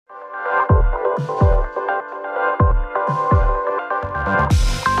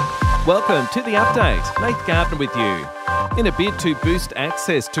Welcome to The Update. Nate Gardner with you. In a bid to boost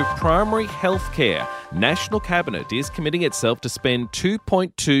access to primary health care, National Cabinet is committing itself to spend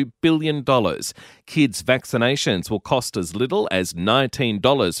 $2.2 billion. Kids' vaccinations will cost as little as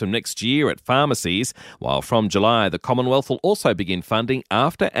 $19 from next year at pharmacies, while from July the Commonwealth will also begin funding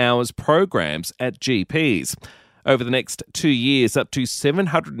after-hours programs at GPs. Over the next 2 years, up to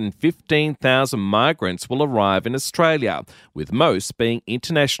 715,000 migrants will arrive in Australia, with most being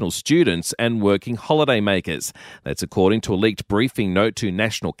international students and working holidaymakers. That's according to a leaked briefing note to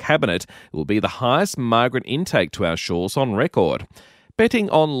National Cabinet. It will be the highest migrant intake to our shores on record. Betting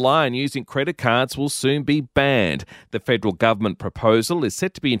online using credit cards will soon be banned. The federal government proposal is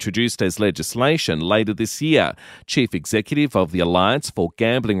set to be introduced as legislation later this year. Chief Executive of the Alliance for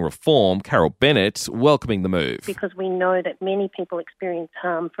Gambling Reform, Carol Bennett, welcoming the move. Because we know that many people experience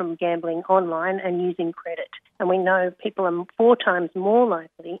harm from gambling online and using credit. And we know people are 4 times more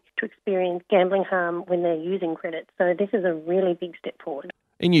likely to experience gambling harm when they're using credit. So this is a really big step forward.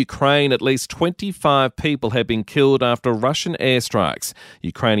 In Ukraine, at least 25 people have been killed after Russian airstrikes.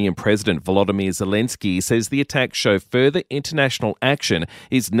 Ukrainian President Volodymyr Zelensky says the attacks show further international action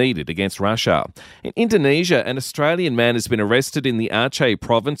is needed against Russia. In Indonesia, an Australian man has been arrested in the Aceh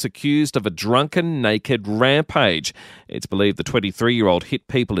province accused of a drunken, naked rampage. It's believed the 23-year-old hit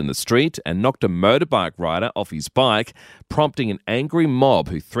people in the street and knocked a motorbike rider off his bike, prompting an angry mob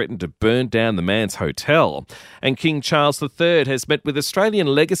who threatened to burn down the man's hotel. And King Charles III has met with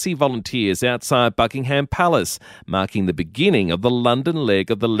Australian legacy volunteers outside Buckingham Palace, marking the beginning of the London leg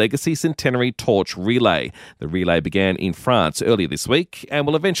of the Legacy Centenary Torch Relay. The relay began in France earlier this week and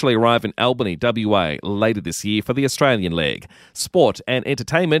will eventually arrive in Albany, WA, later this year for the Australian leg. Sport and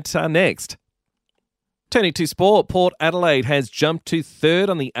entertainment are next. Turning to sport, Port Adelaide has jumped to third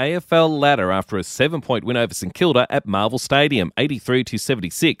on the AFL ladder after a 7-point win over St Kilda at Marvel Stadium,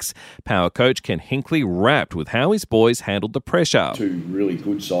 83-76. Power coach Ken Hinkley rapped with how his boys handled the pressure. 2 really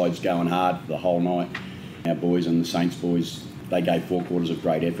good sides going hard the whole night. Our boys and the Saints boys, they gave 4 quarters of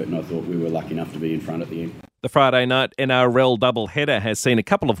great effort, and I thought we were lucky enough to be in front at the end. The Friday night NRL doubleheader has seen a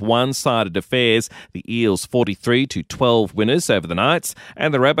couple of one-sided affairs. The Eels 43-12 winners over the Knights,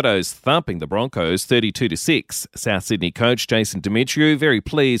 and the Rabbitohs thumping the Broncos 32-6. South Sydney coach Jason Demetriou very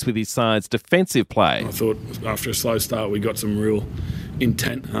pleased with his side's defensive play. I thought after a slow start we got some real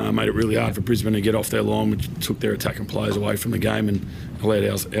intent, made it really hard for Brisbane to get off their line, which took their attacking players away from the game and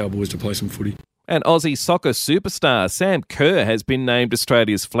allowed our boys to play some footy. And Aussie soccer superstar Sam Kerr has been named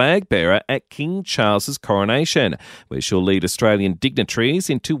Australia's flag bearer at King Charles's coronation, where she'll lead Australian dignitaries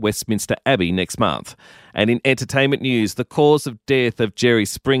into Westminster Abbey next month. And in entertainment news, the cause of death of Jerry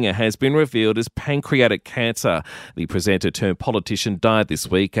Springer has been revealed as pancreatic cancer. The presenter turned politician died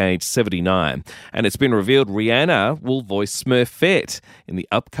this week, aged 79. And it's been revealed Rihanna will voice Smurfette in the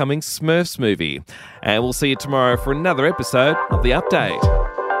upcoming Smurfs movie. And we'll see you tomorrow for another episode of The Update.